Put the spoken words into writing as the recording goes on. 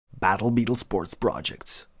BattleBeetle Sports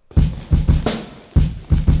Projects.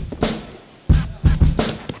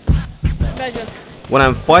 When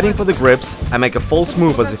I'm fighting for the grips, I make a false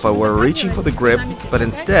move as if I were reaching for the grip, but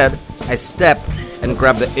instead, I step and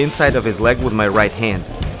grab the inside of his leg with my right hand.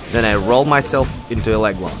 Then I roll myself into a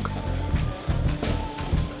leg lock.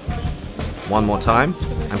 One more time.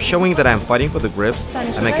 I'm showing that I'm fighting for the grips.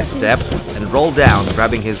 I make a step and roll down,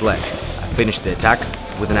 grabbing his leg. I finish the attack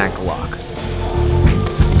with an ankle lock.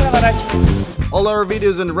 All our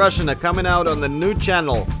videos in Russian are coming out on the new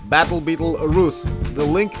channel, BattleBeetle RUS. The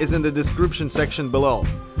link is in the description section below.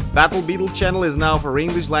 BattleBeetle channel is now for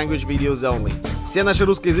English language videos only. Все наши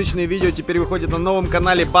русскоязычные видео теперь выходят на новом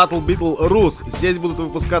канале BattleBeetle RUS. Здесь будут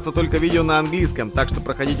выпускаться только видео на английском, так что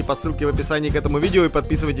проходите по ссылке в описании к этому видео и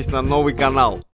подписывайтесь на новый канал.